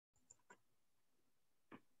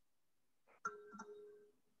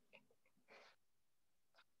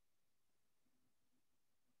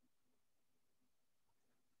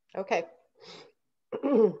Okay.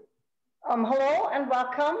 Hello and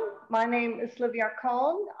welcome. My name is Livia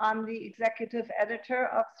Kohn. I'm the executive editor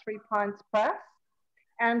of 3 Points Press,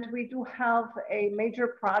 and we do have a major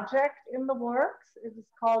project in the works. It is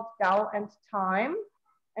called Tao and Time,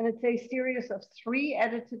 and it's a series of 3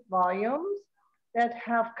 edited volumes that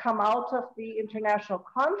have come out of the international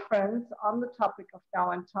conference on the topic of Tao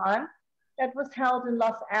and Time that was held in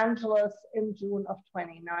Los Angeles in June of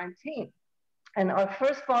 2019. And our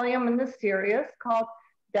first volume in this series, called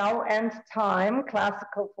Tao and Time,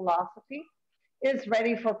 Classical Philosophy, is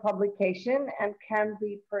ready for publication and can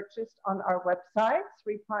be purchased on our website,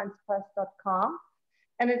 3pointspress.com.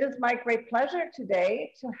 And it is my great pleasure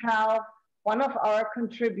today to have one of our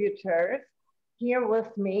contributors here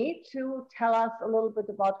with me to tell us a little bit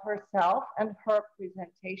about herself and her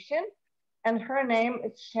presentation. And her name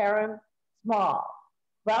is Sharon Small.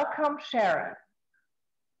 Welcome, Sharon.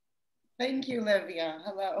 Thank you, Livia.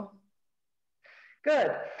 Hello.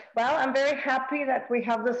 Good. Well, I'm very happy that we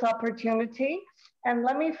have this opportunity. And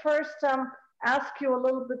let me first ask you a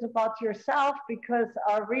little bit about yourself, because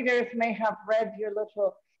our readers may have read your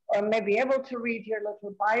little, or may be able to read your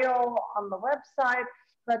little bio on the website.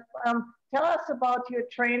 But tell us about your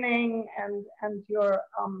training and your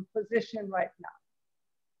position right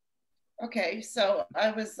now. Okay, so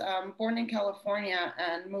I was born in California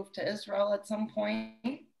and moved to Israel at some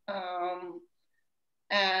point.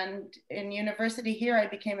 And in university here, I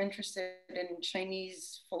became interested in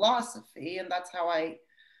Chinese philosophy, and that's how I,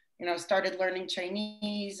 started learning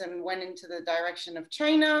Chinese and went into the direction of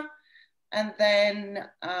China. And then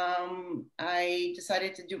I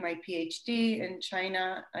decided to do my PhD in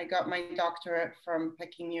China. I got my doctorate from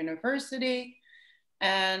Peking University,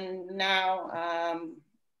 and now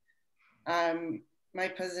my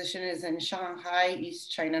position is in Shanghai,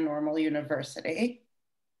 East China Normal University.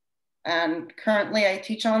 And currently I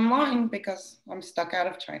teach online because I'm stuck out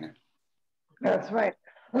of China. That's right.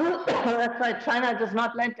 That's right. China does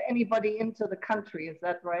not let anybody into the country. Is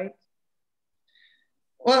that right?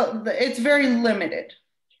 Well, it's very limited.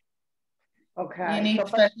 Okay. You need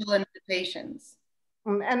special invitations.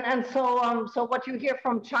 And so what you hear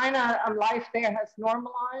from China, life there has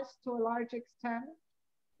normalized to a large extent?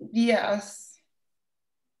 Yes.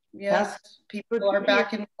 Yes. People are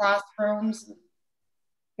back in classrooms.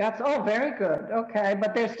 That's, oh, very good. Okay.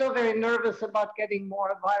 But they're still very nervous about getting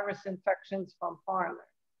more virus infections from foreigners.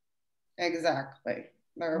 Exactly.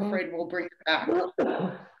 They're afraid we'll bring it back.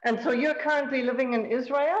 And so you're currently living in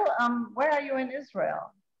Israel. Where are you in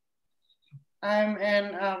Israel? I'm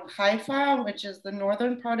in Haifa, which is the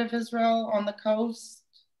northern part of Israel on the coast.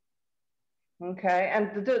 Okay.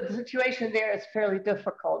 And the situation there is fairly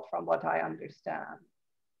difficult from what I understand.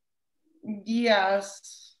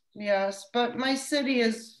 Yes. Yes. But my city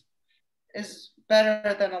is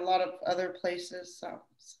better than a lot of other places. So.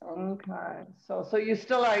 Okay. So you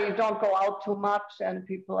still are, you don't go out too much and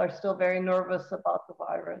people are still very nervous about the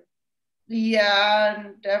virus. Yeah,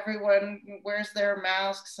 and everyone wears their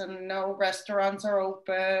masks and no restaurants are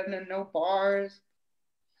open and no bars.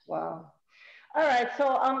 Wow. All right,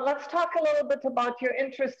 so let's talk a little bit about your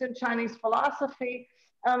interest in Chinese philosophy.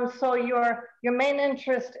 So your main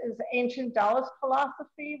interest is ancient Daoist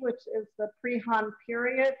philosophy, which is the pre-Han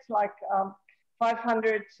period, like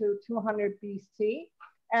 500 to 200 BC.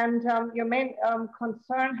 And your main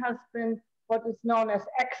concern has been what is known as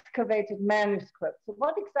excavated manuscripts. So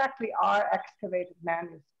what exactly are excavated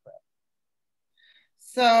manuscripts?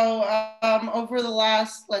 So over the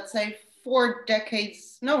last, let's say, 4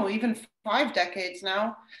 decades, no, even 5 decades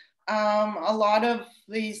now, a lot of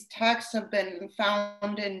these texts have been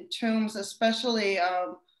found in tombs, especially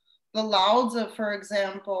the Laozi, for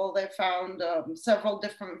example. They found several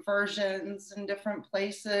different versions in different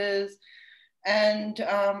places, and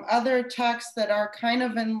other texts that are kind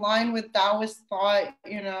of in line with Daoist thought,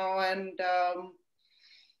 and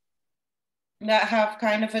that have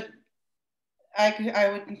kind of I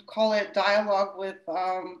would call it dialogue with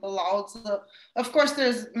the Laozi. Of course,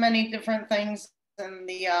 there's many different things in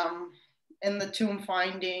the tomb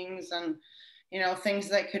findings, and things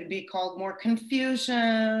that could be called more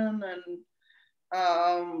confusion, and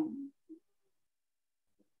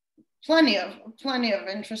plenty of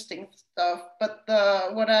interesting stuff. But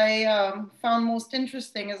what I found most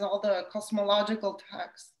interesting is all the cosmological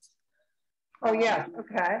texts. Oh, yeah,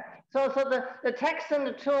 okay. So the texts in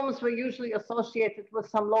the tombs were usually associated with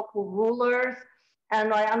some local rulers,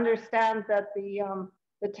 and I understand that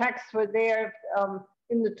the texts were there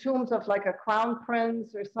in the tombs of like a crown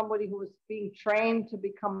prince or somebody who was being trained to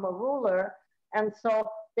become a ruler. And so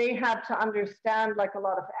they had to understand like a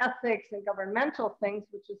lot of ethics and governmental things,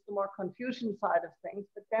 which is the more Confucian side of things.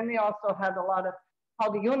 But then they also had a lot of how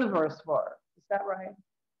the universe works. Is that right?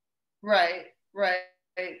 Right, right.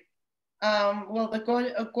 Well,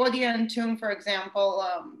 the Guodian tomb, for example,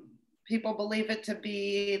 people believe it to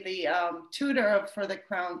be the tutor for the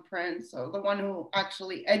crown prince, so the one who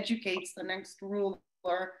actually educates the next ruler.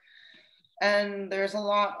 And there's a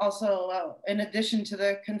lot also, in addition to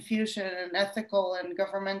the Confucian and ethical and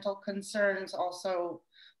governmental concerns, also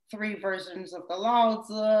 3 versions of the Lao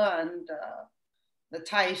Tzu and the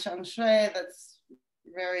Tai Shang Shui, that's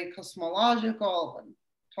very cosmological and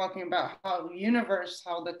talking about how the universe,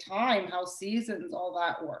 how the time, how seasons, all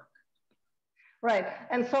that work. Right.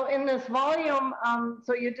 And so in this volume,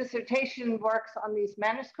 so your dissertation works on these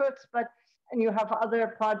manuscripts, and you have other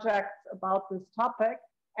projects about this topic.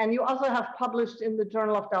 And you also have published in the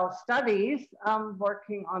Journal of Daoist Studies,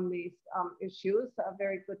 working on these issues, a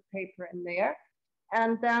very good paper in there.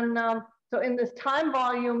 And then, so in this time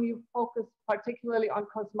volume, you focus particularly on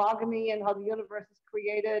cosmogony and how the universe is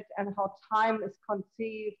created and how time is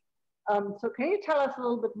conceived. So can you tell us a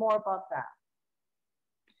little bit more about that?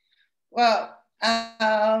 Well,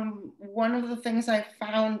 one of the things I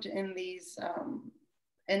found in these,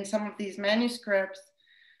 in some of these manuscripts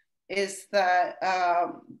is that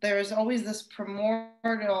there's always this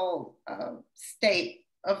primordial state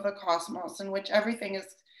of the cosmos in which everything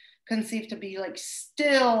is conceived to be like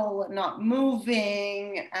still, not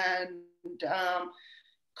moving, and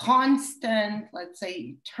constant, let's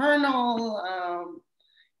say eternal,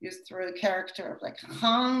 used through the character of like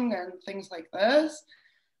hung and things like this.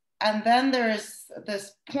 And then there's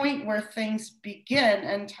this point where things begin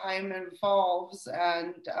and time evolves,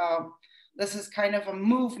 and this is kind of a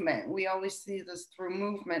movement. We always see this through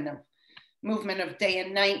movement of day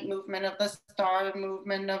and night, movement of the star,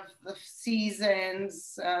 movement of the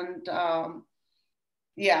seasons, and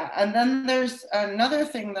yeah. And then there's another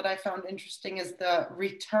thing that I found interesting is the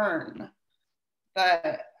return,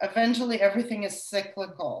 that eventually everything is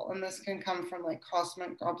cyclical, and this can come from like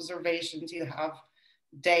cosmic observations. You have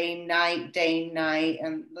day, night,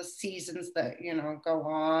 and the seasons that, you know, go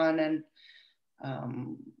on, and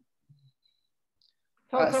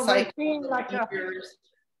so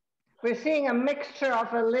we're seeing a mixture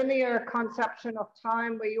of a linear conception of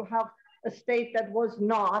time where you have a state that was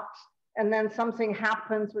not, and then something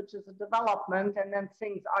happens, which is a development, and then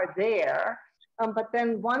things are there. But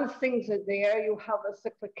then once things are there, you have a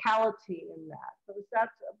cyclicality in that. So is that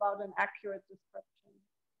about an accurate description?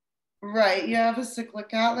 Right, you have a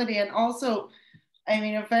cyclicality, and also, I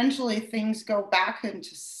mean, eventually things go back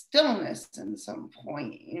into stillness in some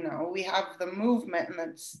point. You know, we have the movement and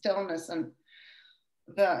then stillness, and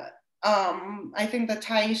the I think the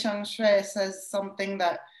Tai Shang Shui says something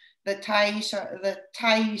that the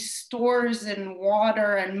Tai stores in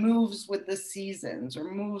water and moves with the seasons, or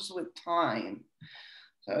moves with time.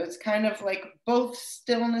 So it's kind of like both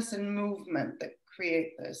stillness and movement that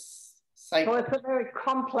create this cycle. So it's a very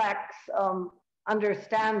complex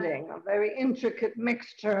understanding, a very intricate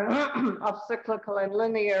mixture of cyclical and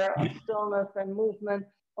linear, of stillness and movement,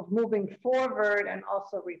 of moving forward and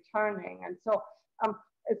also returning. And so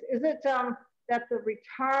is it that the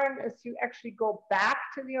return is you actually go back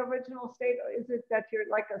to the original state, or is it that you're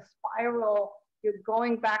like a spiral, you're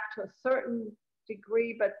going back to a certain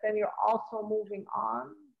degree, but then you're also moving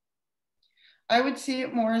on? I would see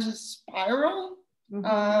it more as a spiral.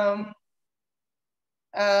 Mm-hmm.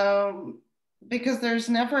 Because there's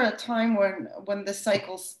never a time when the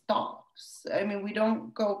cycle stops. I mean, we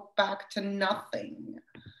don't go back to nothing.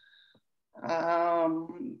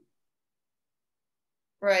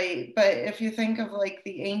 Right, but if you think of like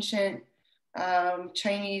the ancient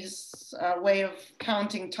Chinese way of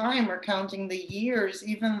counting time or counting the years,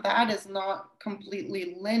 even that is not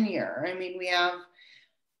completely linear. I mean,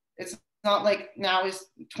 it's not like now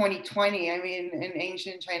is 2020. I mean, in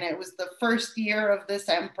ancient China, it was the first year of this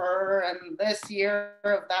emperor and this year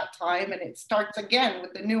of that time, and it starts again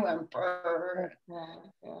with the new emperor.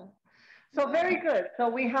 Yeah. So very good. So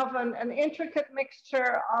we have an intricate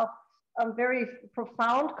mixture of very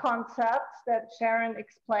profound concepts that Sharon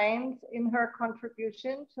explains in her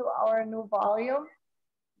contribution to our new volume,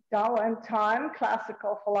 Tao and Time,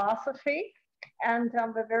 Classical Philosophy. And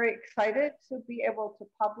we're very excited to be able to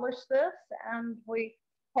publish this. And we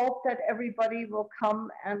hope that everybody will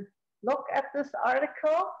come and look at this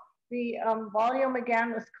article. The volume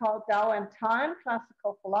again is called Tao and Time,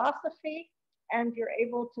 Classical Philosophy. And you're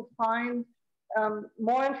able to find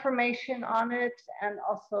more information on it, and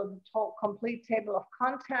also the complete table of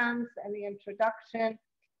contents and the introduction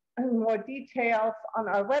more details on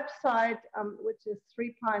our website, which is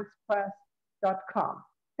 3pintspress.com.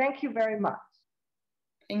 Thank you very much.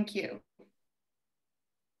 Thank you.